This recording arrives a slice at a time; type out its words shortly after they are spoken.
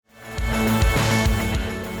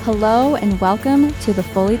Hello and welcome to the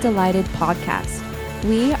Fully Delighted podcast.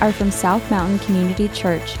 We are from South Mountain Community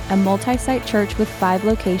Church, a multi-site church with 5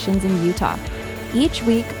 locations in Utah. Each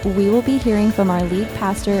week, we will be hearing from our lead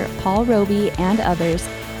pastor, Paul Roby, and others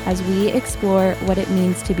as we explore what it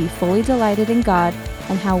means to be fully delighted in God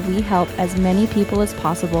and how we help as many people as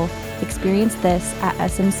possible experience this at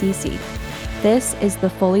SMCC. This is the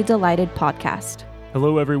Fully Delighted podcast.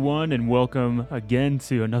 Hello, everyone, and welcome again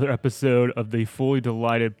to another episode of the Fully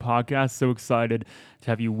Delighted podcast. So excited to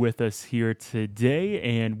have you with us here today.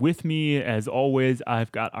 And with me, as always, I've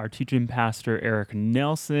got our teaching pastor, Eric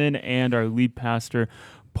Nelson, and our lead pastor,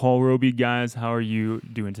 Paul Roby. Guys, how are you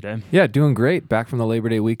doing today? Yeah, doing great. Back from the Labor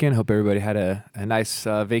Day weekend. Hope everybody had a nice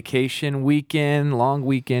vacation weekend, long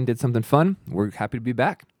weekend, did something fun. We're happy to be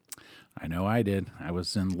back. I know I did. I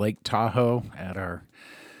was in Lake Tahoe at our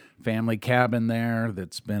family cabin there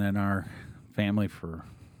that's been in our family for,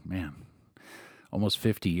 almost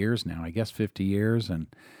 50 years now. I guess 50 years, and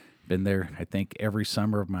been there, I think, every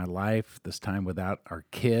summer of my life, this time without our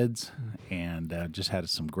kids, and just had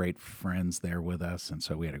some great friends there with us, and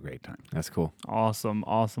so we had a great time. That's cool. Awesome.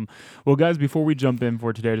 Well, guys, before we jump in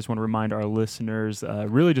for today, I just want to remind our listeners,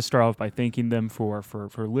 really just start off by thanking them for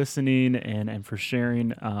listening and for sharing.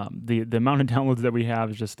 The amount of downloads that we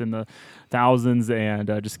have is just in the thousands and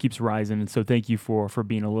just keeps rising. And so thank you for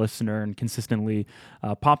being a listener and consistently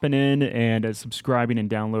popping in and subscribing and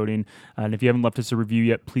downloading. And if you haven't left us a review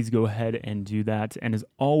yet, please go ahead and do that. And as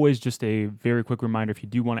always, just a very quick reminder, if you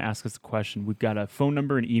do want to ask us a question, we've got a phone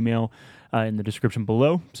number and email in the description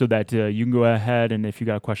below so that you can go ahead, and if you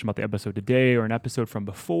got a question about the episode today or an episode from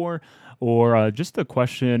before, or just a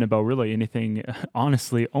question about really anything,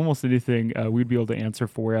 honestly, almost anything, we'd be able to answer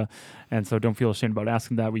for you. And so don't feel ashamed about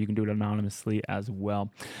asking that, but you can do it anonymously as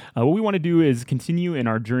well. What we want to do is continue in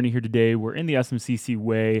our journey here today. We're in the SMCC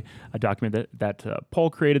Way, a document that Paul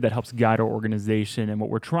created that helps guide our organization. And what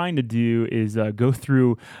we're trying to do is go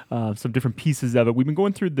through some different pieces of it. We've been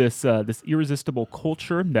going through this irresistible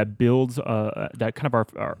culture that builds, that kind of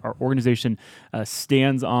our organization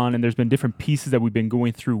stands on. And there's been different pieces that we've been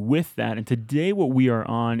going through with that. And today what we are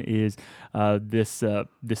on is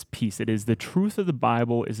this piece. It is the truth of the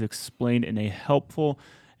Bible is explained in a helpful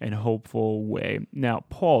and hopeful way. Now,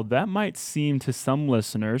 Paul, that might seem to some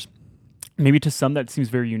listeners, maybe to some that seems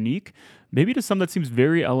very unique, maybe to some that seems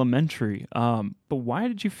very elementary. But why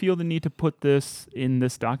did you feel the need to put this in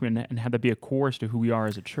this document and have that be a course to who we are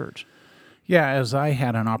as a church? Yeah, as I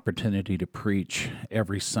had an opportunity to preach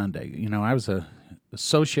every Sunday, I was a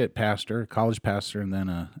associate pastor, college pastor, and then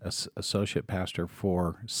a associate pastor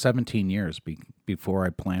for 17 years before I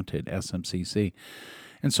planted SMCC.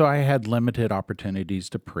 And so I had limited opportunities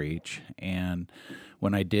to preach, and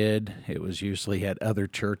when I did, it was usually at other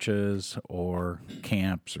churches or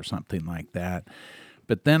camps or something like that.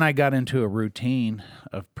 But then I got into a routine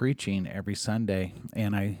of preaching every Sunday,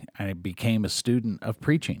 and I became a student of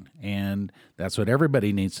preaching, and that's what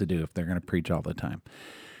everybody needs to do if they're going to preach all the time.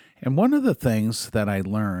 And one of the things that I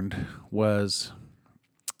learned was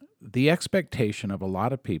the expectation of a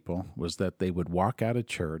lot of people was that they would walk out of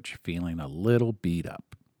church feeling a little beat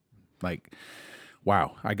up. Like,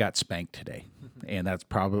 wow, I got spanked today. And that's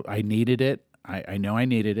probably, I needed it. I know I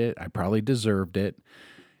needed it. I probably deserved it.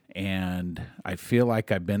 And I feel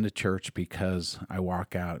like I've been to church because I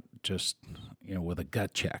walk out just, with a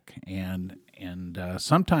gut check. And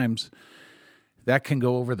sometimes that can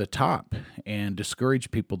go over the top and discourage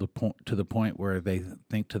people to the point where they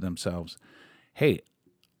think to themselves, hey,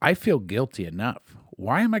 I feel guilty enough.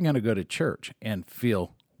 Why am I going to go to church and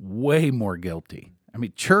feel way more guilty? I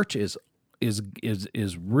mean, church is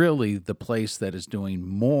really the place that is doing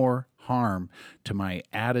more harm to my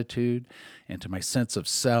attitude and to my sense of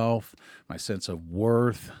self, my sense of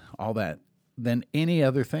worth, all that, than any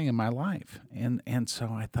other thing in my life. And so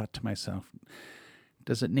I thought to myself,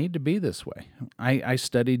 does it need to be this way? I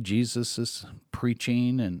studied Jesus's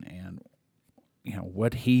preaching and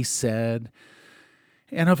what he said.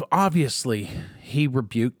 And obviously, he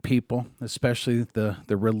rebuked people, especially the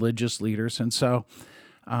religious leaders. And so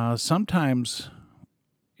sometimes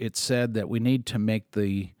it's said that we need to make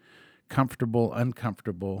the comfortable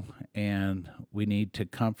uncomfortable, and we need to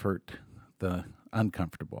comfort the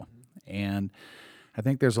uncomfortable. And I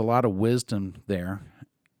think there's a lot of wisdom there.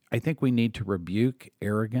 I think we need to rebuke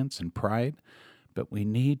arrogance and pride, but we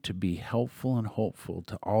need to be helpful and hopeful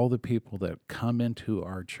to all the people that come into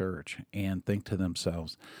our church and think to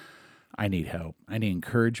themselves, I need help. I need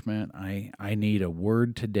encouragement. I need a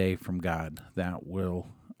word today from God that will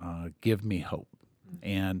give me hope.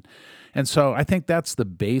 And so I think that's the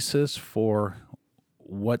basis for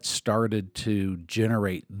what started to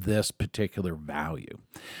generate this particular value.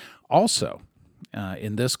 Also,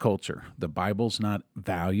 in this culture, the Bible's not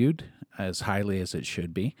valued as highly as it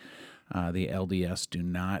should be. The LDS do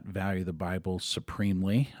not value the Bible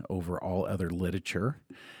supremely over all other literature.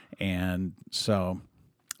 And so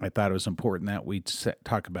I thought it was important that we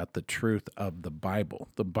talk about the truth of the Bible.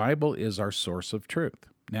 The Bible is our source of truth.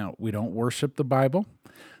 Now, we don't worship the Bible.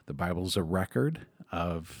 The Bible is a record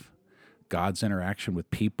of God's interaction with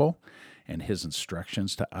people and his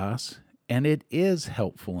instructions to us, and it is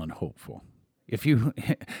helpful and hopeful.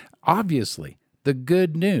 Obviously, the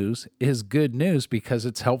good news is good news because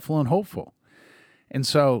it's helpful and hopeful. And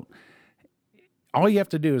so all you have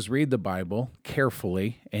to do is read the Bible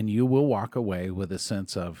carefully, and you will walk away with a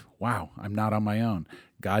sense of, wow, I'm not on my own.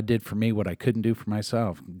 God did for me what I couldn't do for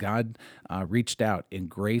myself. God reached out in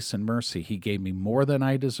grace and mercy. He gave me more than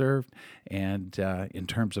I deserved, and in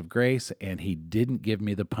terms of grace, and he didn't give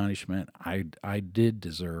me the punishment I did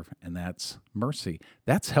deserve, and that's mercy.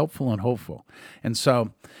 That's helpful and hopeful. And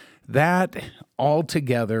so that all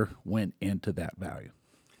together went into that value.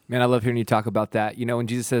 Man, I love hearing you talk about that. You know, when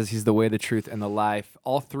Jesus says he's the way, the truth, and the life,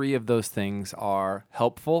 all three of those things are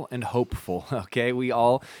helpful and hopeful, okay? We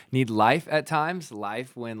all need life at times,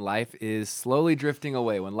 life when life is slowly drifting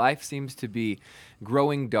away, when life seems to be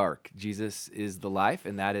growing dark. Jesus is the life,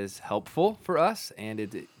 and that is helpful for us, and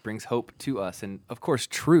it brings hope to us. And, of course,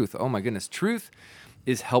 truth. Oh, my goodness. Truth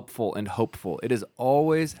is helpful and hopeful. It is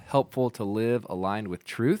always helpful to live aligned with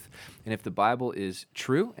truth. And if the Bible is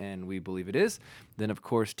true, and we believe it is, then of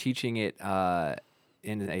course teaching it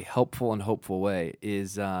in a helpful and hopeful way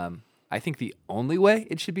is, I think, the only way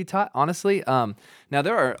it should be taught, honestly. Now,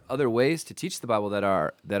 there are other ways to teach the Bible that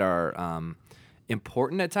are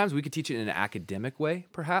important at times. We could teach it in an academic way,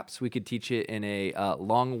 perhaps. We could teach it in a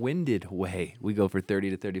long-winded way. We go for 30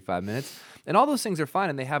 to 35 minutes. And all those things are fine,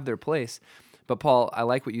 and they have their place. But Paul, I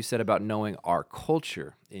like what you said about knowing our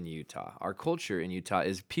culture in Utah. Our culture in Utah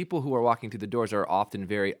is people who are walking through the doors are often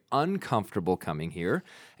very uncomfortable coming here.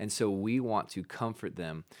 And so we want to comfort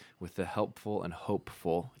them with the helpful and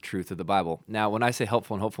hopeful truth of the Bible. Now, when I say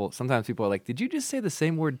helpful and hopeful, sometimes people are like, did you just say the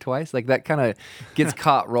same word twice? Like that kind of gets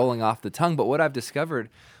caught rolling off the tongue. But what I've discovered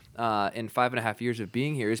in 5.5 years of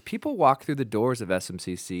being here is people walk through the doors of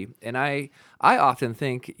SMCC, and I often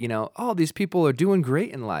think, these people are doing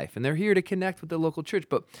great in life, and they're here to connect with the local church.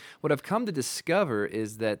 But what I've come to discover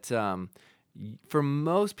is that for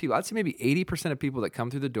most people, I'd say maybe 80% of people that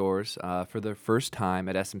come through the doors for their first time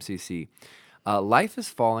at SMCC, life is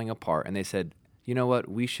falling apart, and they said, you know what,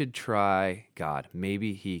 we should try God.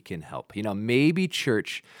 Maybe he can help. Maybe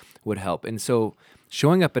church would help. And so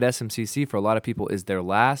showing up at SMCC for a lot of people is their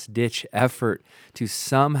last-ditch effort to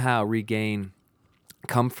somehow regain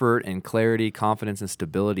comfort and clarity, confidence, and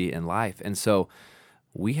stability in life. And so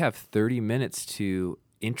we have 30 minutes to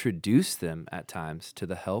introduce them at times to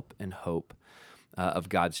the help and hope of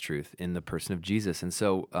God's truth in the person of Jesus. And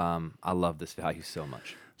so I love this value so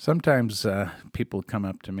much. Sometimes people come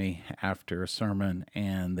up to me after a sermon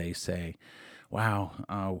and they say,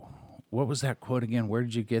 wow, what was that quote again? Where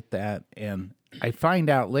did you get that? And I find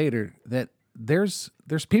out later that there's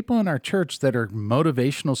people in our church that are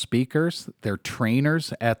motivational speakers. They're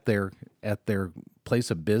trainers at their place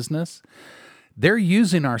of business. They're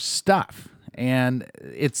using our stuff, and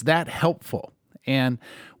it's that helpful. And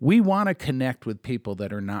we want to connect with people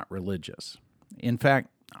that are not religious. In fact,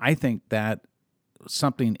 I think that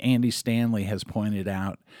something Andy Stanley has pointed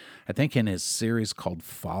out, I think in his series called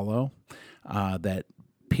Follow, that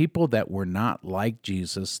people that were not like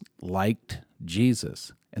Jesus liked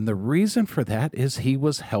Jesus. And the reason for that is he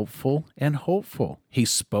was helpful and hopeful. He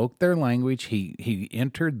spoke their language. He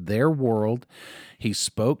entered their world. He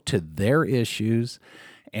spoke to their issues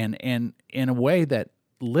and in a way that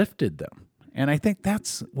lifted them. And I think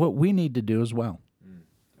that's what we need to do as well.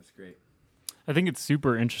 That's great. I think it's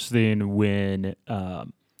super interesting when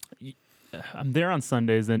I'm there on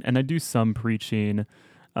Sundays and I do some preaching.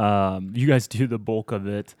 You guys do the bulk of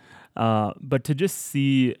it. But to just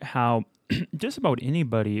see how just about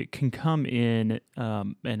anybody can come in,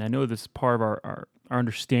 and I know this is part of our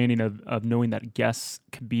understanding of knowing that guests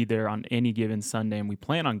could be there on any given Sunday, and we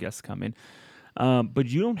plan on guests coming. But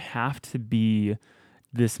you don't have to be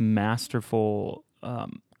this masterful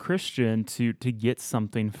Christian to get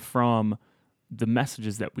something from the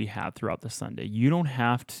messages that we have throughout the Sunday. You don't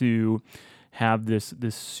have to have this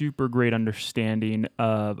super great understanding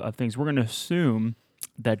of things. We're going to assume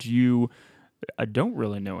that you don't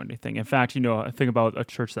really know anything. In fact, I think about a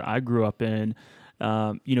church that I grew up in.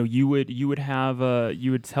 You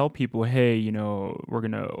would tell people, hey, we're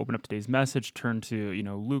going to open up today's message, turn to,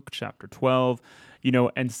 Luke chapter 12,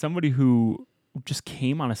 and somebody who just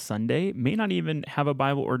came on a Sunday may not even have a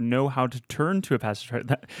Bible or know how to turn to a passage. Right?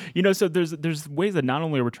 So there's ways that not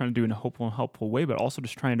only are we trying to do it in a hopeful and helpful way, but also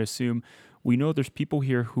just trying to assume we know there's people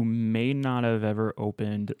here who may not have ever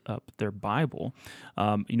opened up their Bible.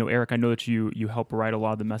 Eric, I know that you help write a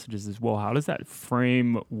lot of the messages as well. How does that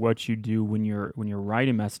frame what you do when you're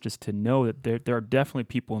writing messages to know that there are definitely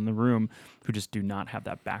people in the room who just do not have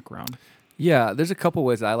that background? Yeah, there's a couple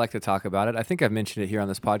ways that I like to talk about it. I think I've mentioned it here on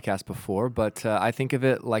this podcast before, but I think of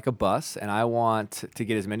it like a bus, and I want to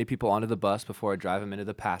get as many people onto the bus before I drive them into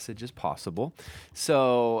the passage as possible.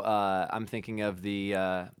 So I'm thinking of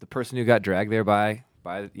the person who got dragged there by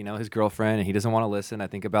his girlfriend, and he doesn't want to listen. I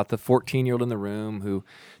think about the 14-year-old in the room who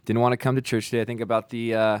didn't want to come to church today. I think about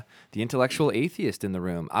the intellectual atheist in the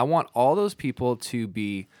room. I want all those people to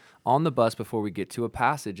be on the bus before we get to a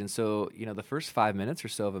passage. And so, the first 5 minutes or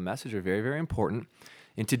so of a message are very, very important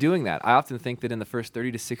into doing that. I often think that in the first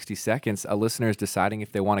 30 to 60 seconds, a listener is deciding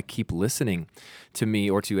if they want to keep listening to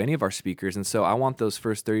me or to any of our speakers. And so I want those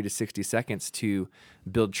first 30 to 60 seconds to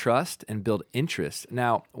build trust and build interest.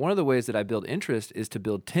 Now, one of the ways that I build interest is to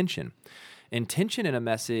build tension. And tension in a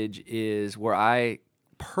message is where I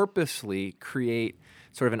purposely create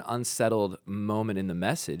sort of an unsettled moment in the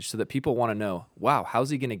message so that people want to know, wow, how's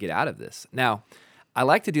he going to get out of this? Now, I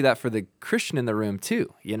like to do that for the Christian in the room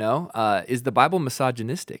too, is the Bible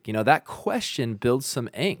misogynistic? That question builds some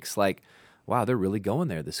angst, like, wow, they're really going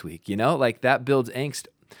there this week, like that builds angst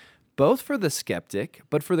both for the skeptic,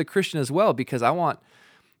 but for the Christian as well, because I want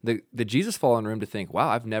the Jesus fallen room to think, wow,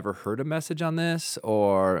 I've never heard a message on this,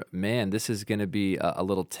 or man, this is going to be a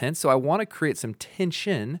little tense. So I want to create some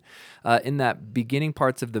tension in that beginning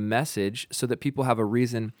parts of the message so that people have a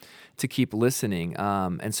reason to keep listening.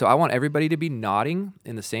 And so I want everybody to be nodding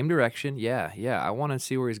in the same direction. Yeah, I want to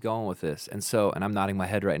see where he's going with this. And I'm nodding my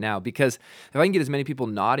head right now, because if I can get as many people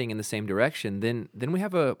nodding in the same direction, then we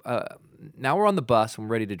have now we're on the bus and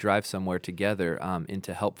we're ready to drive somewhere together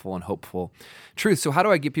into helpful and hopeful truth. So how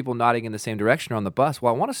do I get people nodding in the same direction on the bus?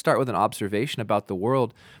 Well, I want to start with an observation about the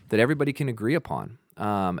world that everybody can agree upon.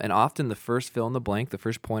 And often the first fill in the blank, the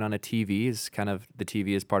first point on a TV is kind of, the TV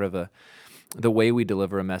is part of the way we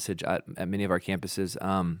deliver a message at many of our campuses.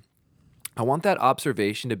 I want that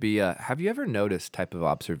observation to be a have you ever noticed type of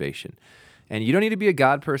observation. And you don't need to be a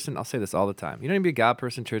God person. I'll say this all the time. You don't need to be a God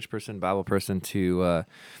person, church person, Bible person to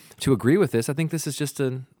agree with this. I think this is just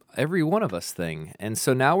an every one of us thing. And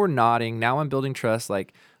so now we're nodding. Now I'm building trust.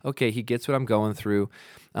 Like, okay, he gets what I'm going through.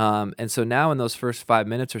 And so now in those first 5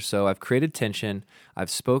 minutes or so, I've created tension. I've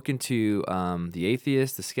spoken to the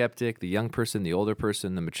atheist, the skeptic, the young person, the older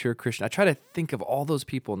person, the mature Christian. I try to think of all those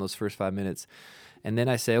people in those first 5 minutes. And then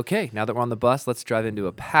I say, okay, now that we're on the bus, let's drive into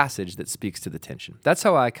a passage that speaks to the tension. That's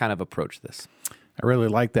how I kind of approach this. I really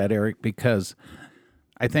like that, Eric, because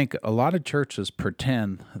I think a lot of churches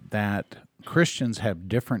pretend that Christians have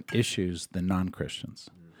different issues than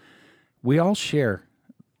non-Christians. We all share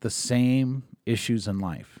the same issues in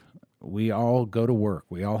life. We all go to work.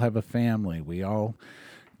 We all have a family. We all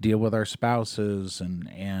deal with our spouses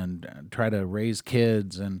and try to raise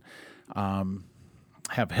kids and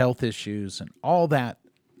have health issues, and all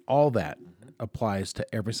that applies to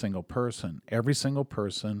every single person. Every single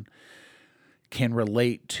person can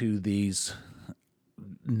relate to these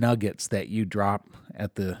nuggets that you drop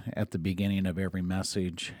at the beginning of every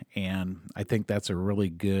message, and I think that's a really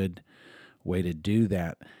good way to do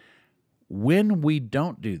that. When we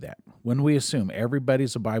don't do that, when we assume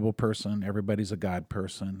everybody's a Bible person, everybody's a God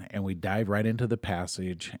person, and we dive right into the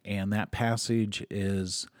passage, and that passage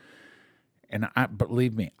is, and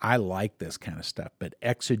believe me, I like this kind of stuff, but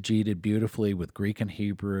exegeted beautifully with Greek and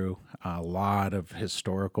Hebrew, a lot of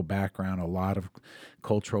historical background, a lot of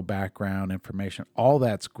cultural background information, all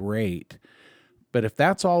that's great. But if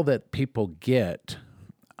that's all that people get,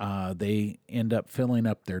 they end up filling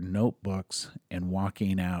up their notebooks and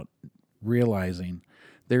walking out realizing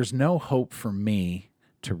there's no hope for me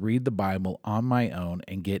to read the Bible on my own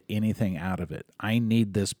and get anything out of it. I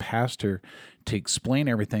need this pastor to explain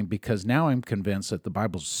everything, because now I'm convinced that the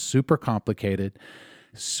Bible's super complicated,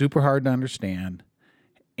 super hard to understand.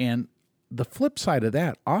 And the flip side of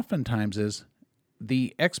that oftentimes is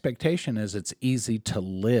the expectation is it's easy to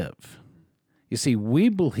live. You see, we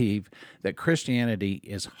believe that Christianity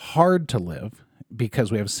is hard to live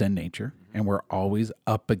because we have sin nature, and we're always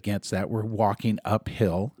up against that. We're walking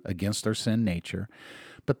uphill against our sin nature.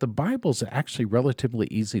 But the Bible's actually relatively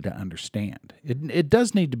easy to understand. It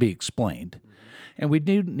does need to be explained, and we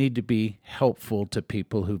do need to be helpful to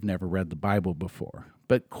people who've never read the Bible before.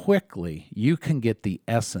 But quickly, you can get the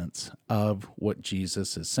essence of what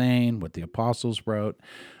Jesus is saying, what the apostles wrote,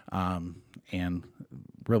 and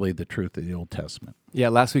really the truth of the Old Testament. Yeah,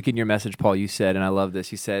 last week in your message, Paul, you said, and I love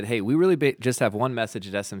this, you said, hey, we really just have one message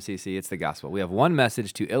at SMCC, it's the gospel. We have one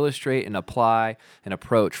message to illustrate and apply and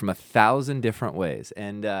approach from 1,000 different ways.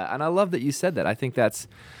 And I love that you said that. I think that's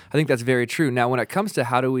very true. Now, when it comes to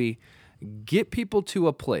how do we get people to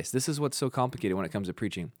a place, this is what's so complicated when it comes to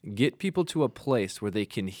preaching, get people to a place where they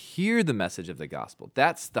can hear the message of the gospel.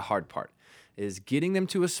 That's the hard part, is getting them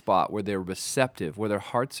to a spot where they're receptive, where their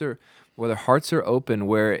hearts are open,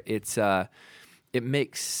 where it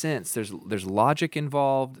makes sense. There's logic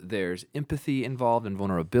involved, there's empathy involved, and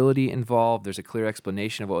vulnerability involved. There's a clear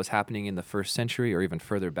explanation of what was happening in the first century or even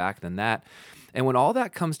further back than that. And when all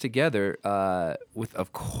that comes together with,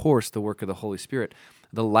 of course, the work of the Holy Spirit,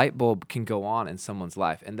 the light bulb can go on in someone's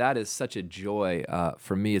life. And that is such a joy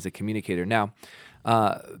for me as a communicator. Now,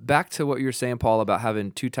 back to what you were saying, Paul, about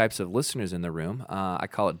having two types of listeners in the room. I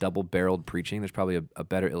call it double-barreled preaching. There's probably a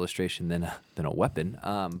better illustration than a weapon.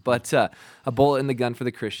 But a bullet in the gun for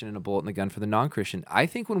the Christian and a bullet in the gun for the non-Christian. I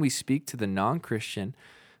think when we speak to the non-Christian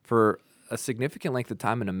for a significant length of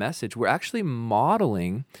time in a message, we're actually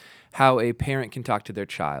modeling how a parent can talk to their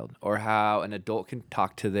child, or how an adult can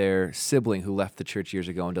talk to their sibling who left the church years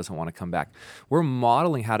ago and doesn't want to come back. We're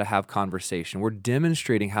modeling how to have conversation. We're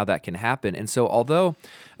demonstrating how that can happen. And so although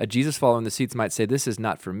a Jesus follower in the seats might say, this is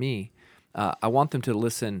not for me, I want them to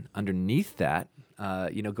listen underneath that,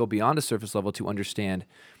 go beyond a surface level to understand,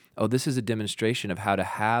 oh, this is a demonstration of how to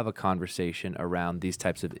have a conversation around these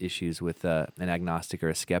types of issues with an agnostic or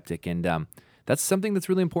a skeptic. And that's something that's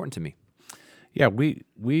really important to me. Yeah,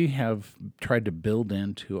 we have tried to build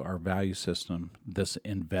into our value system this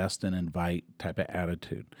invest and invite type of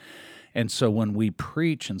attitude. And so when we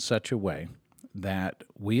preach in such a way that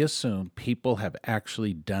we assume people have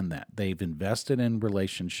actually done that, they've invested in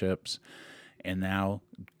relationships and now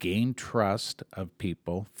gained trust of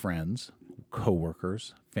people, friends,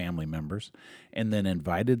 coworkers, family members, and then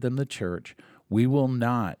invited them to church, we will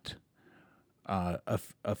not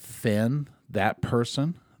offend that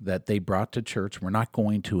person that they brought to church. We're not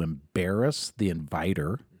going to embarrass the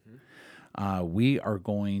inviter. We are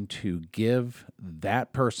going to give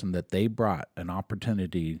that person that they brought an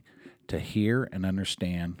opportunity to hear and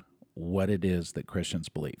understand what it is that Christians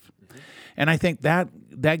believe. And I think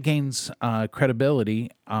that gains credibility.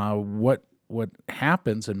 What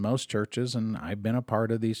happens in most churches, and I've been a part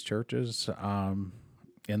of these churches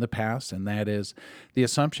in the past, and that is the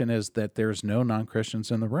assumption is that there's no non-Christians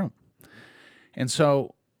in the room. And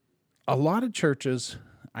so a lot of churches,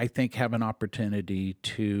 I think, have an opportunity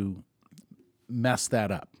to mess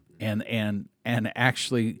that up and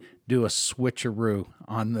actually do a switcheroo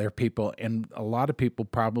on their people. And a lot of people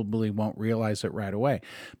probably won't realize it right away.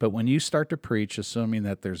 But when you start to preach, assuming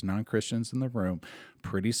that there's non-Christians in the room,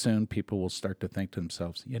 pretty soon people will start to think to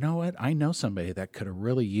themselves, you know what? I know somebody that could have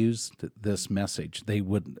really used this message. They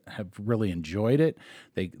would have really enjoyed it.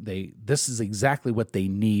 This is exactly what they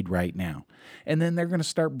need right now. And then they're going to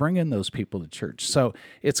start bringing those people to church. So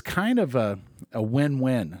it's kind of a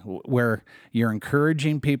win-win where you're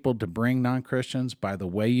encouraging people to bring non-Christians by the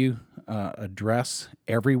way you address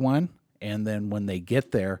everyone. And then when they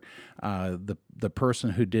get there, the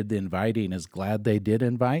person who did the inviting is glad they did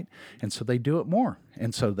invite, and so they do it more.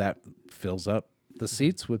 And so that fills up the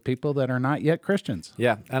seats with people that are not yet Christians.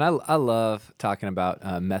 Yeah, and I love talking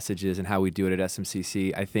about messages and how we do it at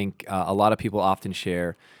SMCC. I think a lot of people often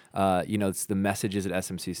share, it's the messages at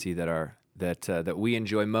SMCC that we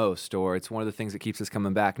enjoy most, or it's one of the things that keeps us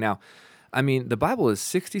coming back. Now, I mean, the Bible is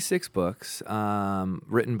 66 books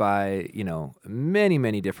written by, many,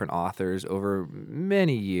 many different authors over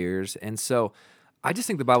many years. And so I just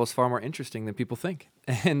think the Bible is far more interesting than people think.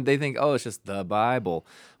 And they think, oh, it's just the Bible.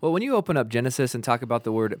 Well, when you open up Genesis and talk about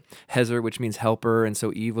the word Hezer, which means helper, and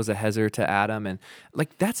so Eve was a Hezer to Adam, and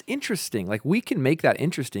that's interesting. We can make that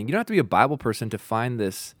interesting. You don't have to be a Bible person to find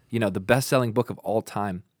this, the best-selling book of all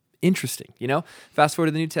time interesting. Fast forward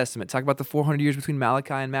to the New Testament, talk about the 400 years between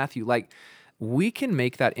Malachi and Matthew. We can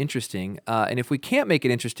make that interesting. And if we can't make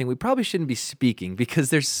it interesting, we probably shouldn't be speaking,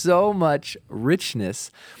 because there's so much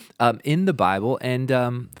richness in the Bible,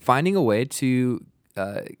 and finding a way to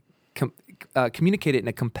communicate it in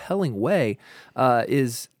a compelling way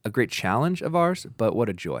is a great challenge of ours, but what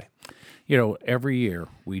a joy. Every year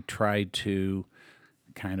we try to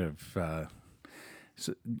kind of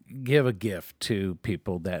give a gift to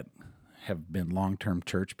people that have been long-term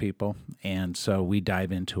church people. And so we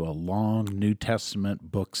dive into a long New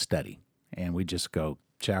Testament book study, and we just go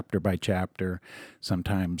chapter by chapter,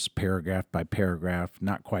 sometimes paragraph by paragraph,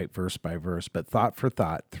 not quite verse by verse, but thought for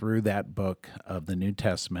thought through that book of the New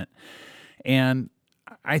Testament. And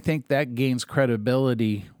I think that gains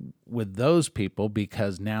credibility with those people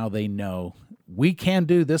because now they know we can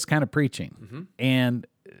do this kind of preaching, and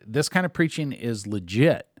this kind of preaching is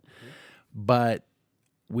legit, but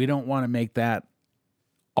we don't want to make that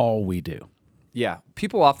all we do. Yeah.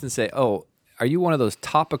 People often say, oh, are you one of those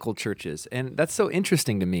topical churches? And that's so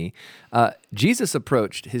interesting to me. Jesus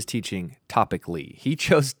approached his teaching topically. He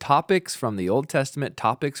chose topics from the Old Testament,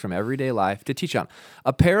 topics from everyday life to teach on.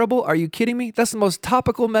 A parable? Are you kidding me? That's the most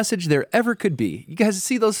topical message there ever could be. You guys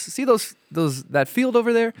see that field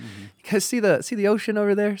over there? You guys see the ocean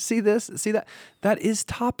over there? See this? See that? That is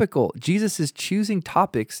topical. Jesus is choosing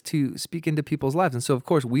topics to speak into people's lives. And so of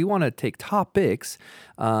course we want to take topics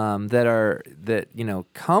that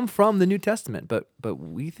come from the New Testament, but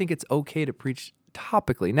we think it's okay to preach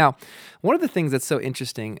topically. Now, one of the things that's so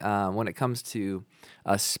interesting when it comes to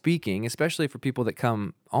speaking, especially for people that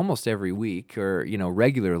come almost every week or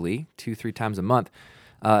regularly 2-3 times a month,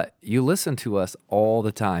 you listen to us all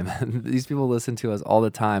the time. These people listen to us all the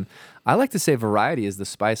time. I like to say variety is the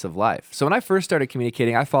spice of life. So when I first started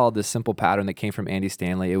communicating, I followed this simple pattern that came from Andy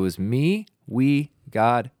Stanley. It was me, we,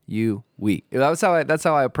 God, you, we. That's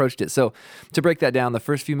how I approached it. So to break that down, the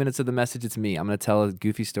first few minutes of the message, it's me. I'm going to tell a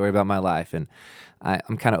goofy story about my life, and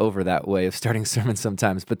I'm kind of over that way of starting sermons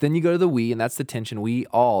sometimes. But then you go to the we, and that's the tension we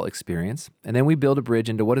all experience. And then we build a bridge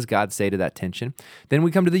into what does God say to that tension. Then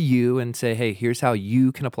we come to the you and say, hey, here's how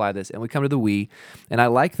you can apply this. And we come to the we, and I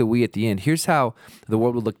like the we at the end. Here's how the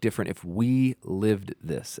world would look different if we lived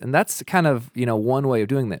this. And that's kind of, one way of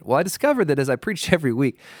doing that. Well, I discovered that as I preached every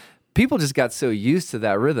week, people just got so used to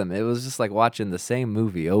that rhythm. It was just like watching the same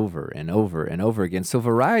movie over and over and over again. So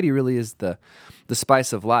variety really is the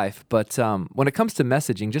spice of life. But when it comes to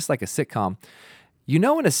messaging, just like a sitcom, in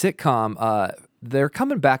a sitcom, they're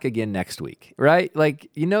coming back again next week, right? Like,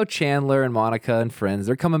 Chandler and Monica and Friends,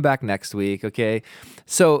 they're coming back next week, okay?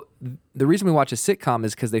 So the reason we watch a sitcom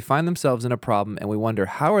is because they find themselves in a problem and we wonder,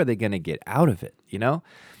 how are they going to get out of it,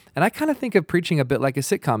 And I kind of think of preaching a bit like a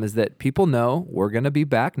sitcom, is that people know we're going to be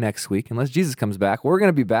back next week. Unless Jesus comes back, we're going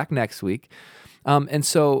to be back next week.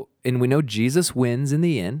 And we know Jesus wins in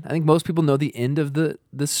the end. I think most people know the end of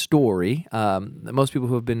the story. Most people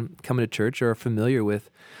who have been coming to church are familiar with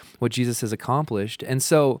what Jesus has accomplished. And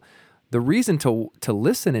so the reason to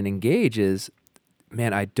listen and engage is,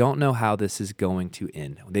 man, I don't know how this is going to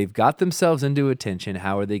end. They've got themselves into a tension.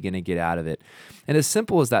 How are they going to get out of it? And as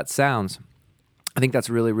simple as that sounds, I think that's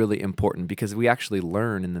really, really important because we actually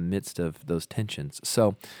learn in the midst of those tensions.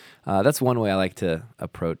 So that's one way I like to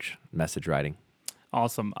approach message writing.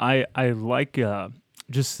 Awesome. I like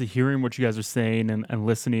just hearing what you guys are saying and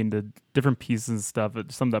listening to different pieces and stuff.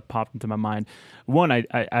 Some that popped into my mind. One,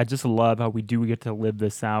 I just love how we do get to live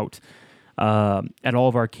this out at all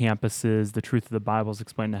of our campuses. The truth of the Bible is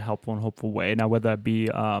explained in a helpful and hopeful way. Now, whether that be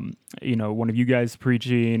one of you guys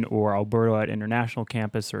preaching, or Alberto at International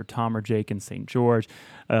Campus, or Tom or Jake in St. George,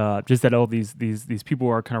 just that all these people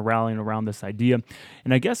are kind of rallying around this idea.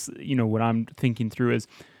 And I guess what I'm thinking through is,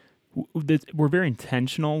 we're very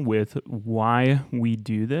intentional with why we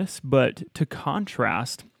do this, but to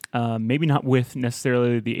contrast, maybe not with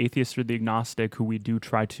necessarily the atheist or the agnostic, who we do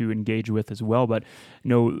try to engage with as well, but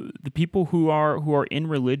the people who are in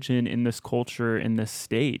religion, in this culture, in this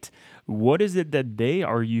state, what is it that they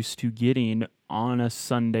are used to getting on a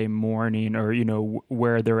Sunday morning, or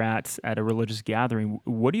where they're at a religious gathering?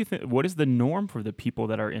 What do you think? What is the norm for the people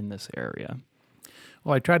that are in this area?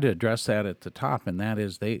 Well, I tried to address that at the top, and that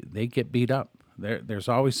is they get beat up. There's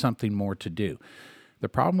always something more to do. The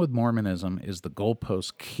problem with Mormonism is the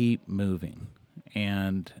goalposts keep moving,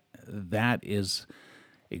 and that is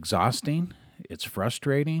exhausting, it's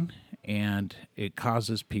frustrating, and it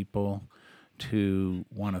causes people to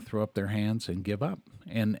want to throw up their hands and give up.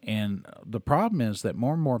 And the problem is that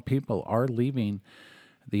more and more people are leaving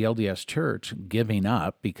the LDS Church, giving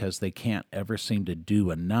up because they can't ever seem to do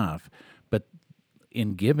enough. But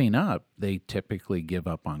in giving up, they typically give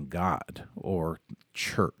up on God or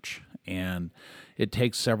church. And it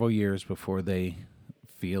takes several years before they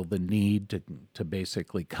feel the need to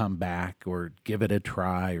basically come back or give it a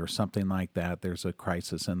try or something like that. There's a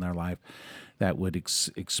crisis in their life that would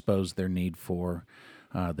expose their need for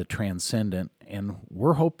the transcendent. And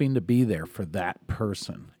we're hoping to be there for that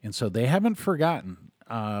person. And so they haven't forgotten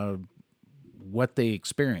what they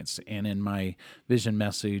experienced. And in my vision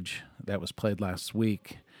message that was played last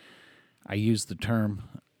week, I used the term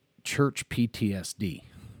church PTSD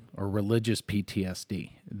or religious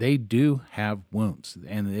PTSD. They do have wounds.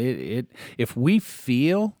 And if we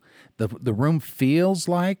feel, the room feels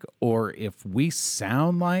like, or if we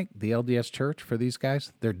sound like the LDS Church for these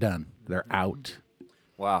guys, they're done. They're out.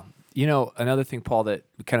 Wow. Another thing, Paul, that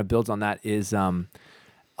kind of builds on that is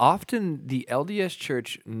often the LDS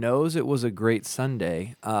Church knows it was a great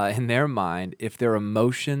Sunday in their mind if their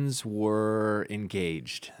emotions were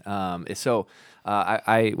engaged.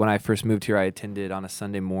 I when I first moved here, I attended on a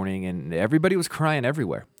Sunday morning, and everybody was crying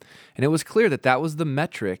everywhere. And it was clear that was the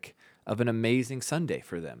metric of an amazing Sunday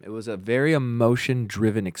for them. It was a very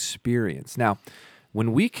emotion-driven experience. Now,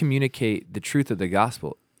 when we communicate the truth of the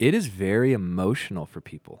gospel, it is very emotional for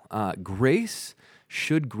people. Grace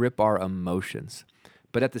should grip our emotions.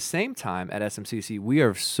 But at the same time, at SMCC, we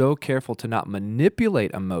are so careful to not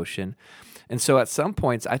manipulate emotion. And so at some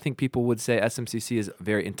points, I think people would say SMCC is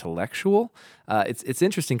very intellectual. It's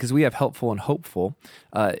interesting because we have helpful and hopeful,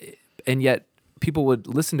 and yet people would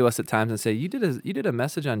listen to us at times and say, you did a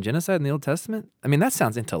message on genocide in the Old Testament? I mean, that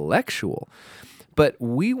sounds intellectual. But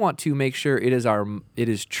we want to make sure it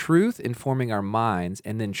is truth informing our minds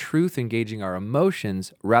and then truth engaging our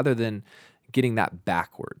emotions rather than getting that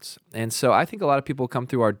backwards. And so I think a lot of people come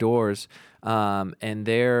through our doors and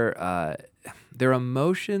their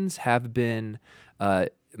emotions have been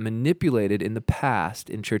manipulated in the past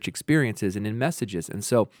in church experiences and in messages. And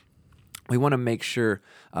so we want to make sure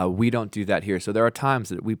we don't do that here. So there are times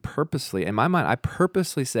that we purposely, in my mind, I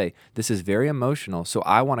purposely say, this is very emotional, so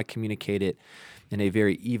I want to communicate it in a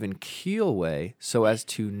very even keel way so as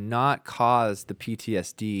to not cause the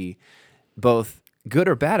PTSD, both good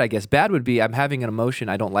or bad, I guess. Bad would be I'm having an emotion,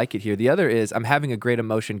 I don't like it here. The other is I'm having a great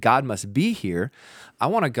emotion, God must be here. I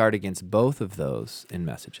want to guard against both of those in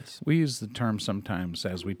messages. We use the term sometimes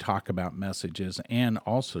as we talk about messages and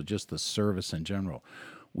also just the service in general.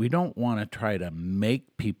 We don't want to try to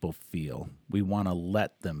make people feel. We want to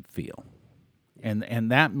let them feel. And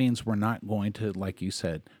that means we're not going to, like you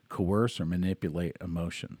said, coerce or manipulate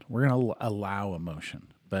emotion. We're going to allow emotion,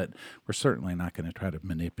 but we're certainly not going to try to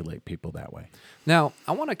manipulate people that way. Now,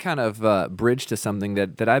 I want to kind of bridge to something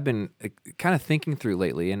that I've been kind of thinking through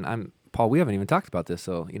lately, and Paul, we haven't even talked about this,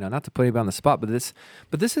 so not to put anybody on the spot, but this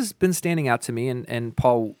has been standing out to me. And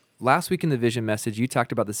Paul, last week in the vision message, you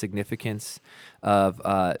talked about the significance of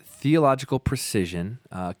theological precision,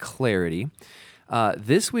 clarity.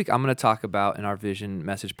 This week, I'm going to talk about, in our vision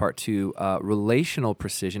message part 2, relational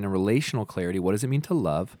precision and relational clarity. What does it mean to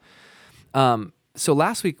love? So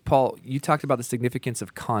last week, Paul, you talked about the significance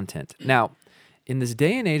of content. Now, in this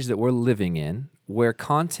day and age that we're living in, where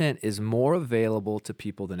content is more available to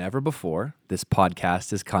people than ever before, this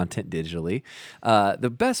podcast is content digitally. The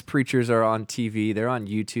best preachers are on TV, they're on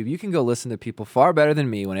YouTube. You can go listen to people far better than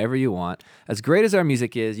me whenever you want. As great as our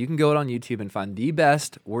music is, you can go out on YouTube and find the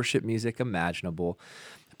best worship music imaginable.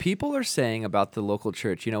 People are saying about the local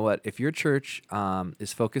church, you know what, if your church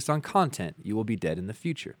is focused on content, you will be dead in the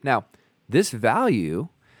future. Now, this value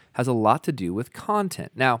has a lot to do with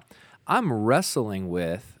content. Now, I'm wrestling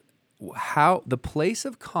with how the place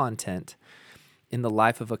of content in the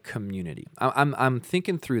life of a community. I'm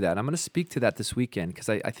thinking through that. I'm going to speak to that this weekend because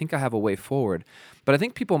I think I have a way forward. But I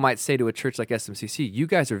think people might say to a church like SMCC, you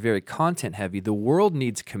guys are very content heavy. The world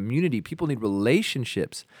needs community. People need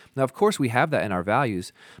relationships. Now, of course, we have that in our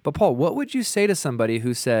values. But Paul, what would you say to somebody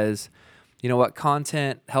who says, you know what,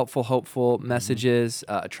 content, helpful, hopeful messages,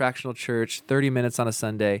 attractional church, 30 minutes on a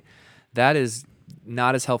Sunday, that is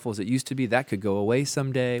not as helpful as it used to be. That could go away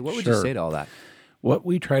someday. What would you say to all that? What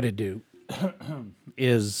we try to do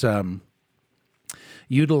is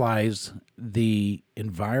utilize the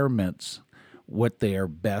environments, what they are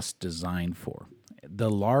best designed for. The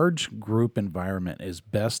large group environment is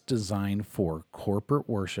best designed for corporate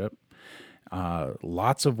worship,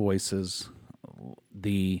 lots of voices,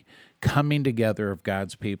 the coming together of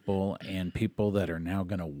God's people and people that are now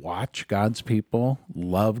going to watch God's people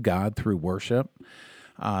love God through worship.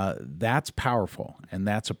 That's powerful and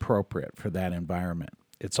that's appropriate for that environment.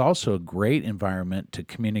 It's also a great environment to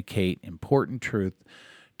communicate important truth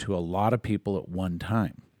to a lot of people at one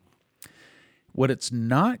time. What it's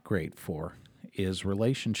not great for is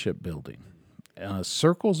relationship building.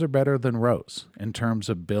 Circles are better than rows in terms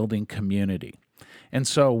of building community. And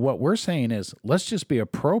so what we're saying is let's just be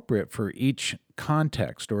appropriate for each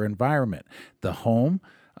context or environment. The home,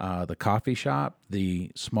 the coffee shop,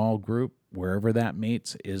 the small group, wherever that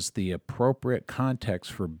meets, is the appropriate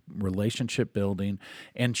context for relationship building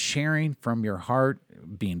and sharing from your heart,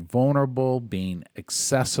 being vulnerable, being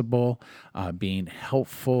accessible, being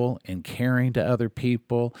helpful and caring to other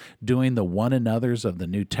people, doing the one another's of the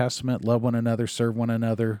New Testament, love one another, serve one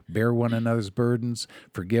another, bear one another's burdens,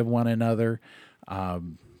 forgive one another,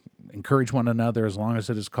 encourage one another as long as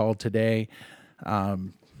it is called today.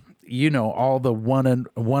 All the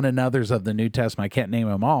one another's of the New Testament. I can't name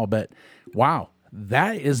them all, but wow,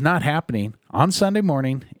 That is not happening on Sunday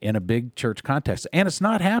morning in a big church context. And it's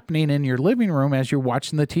not happening in your living room as you're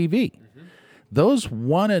watching the TV. Those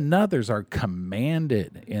one another's are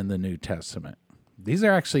commanded in the New Testament. These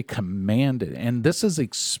are actually commanded. And this is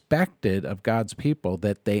expected of God's people,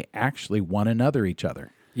 that they actually one another each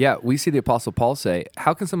other. Yeah, we see the Apostle Paul say,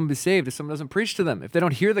 how can someone be saved if someone doesn't preach to them? If they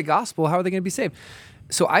don't hear the gospel, how are they going to be saved?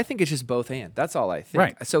 So I think it's just both and. That's all I think.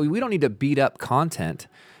 Right. So we don't need to beat up content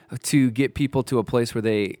to get people to a place where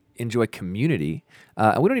they enjoy community.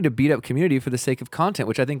 And we don't need to beat up community for the sake of content,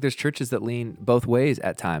 which I think there's churches that lean both ways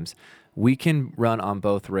at times. We can run on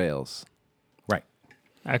both rails. Right.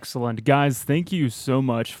 Excellent. Guys, thank you so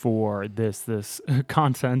much for this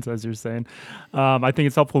content, as you're saying. I think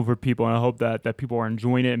it's helpful for people, and I hope that people are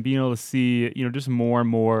enjoying it and being able to see, just more and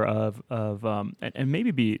more of and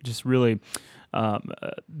maybe be just really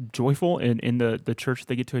joyful in the church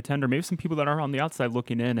they get to attend, or maybe some people that are on the outside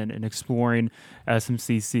looking in and exploring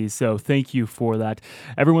SMCC. So thank you for that.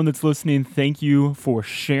 Everyone that's listening, thank you for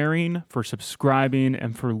sharing, for subscribing,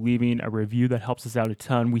 and for leaving a review. That helps us out a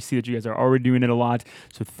ton. We see that you guys are already doing it a lot,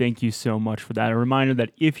 so thank you so much for that. A reminder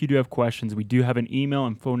that if you do have questions, we do have an email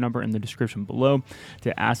and phone number in the description below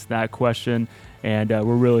to ask that question. And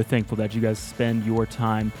we're really thankful that you guys spend your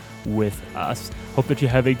time with us. Hope that you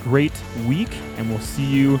have a great week, and we'll see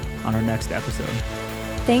you on our next episode.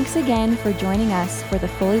 Thanks again for joining us for the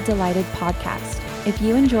Fully Delighted podcast. If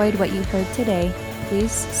you enjoyed what you heard today,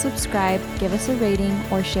 please subscribe, give us a rating,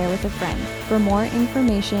 or share with a friend. For more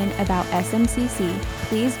information about SMCC,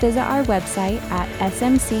 please visit our website at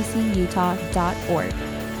smccutah.org.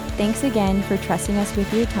 Thanks again for trusting us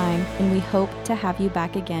with your time, and we hope to have you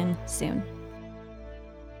back again soon.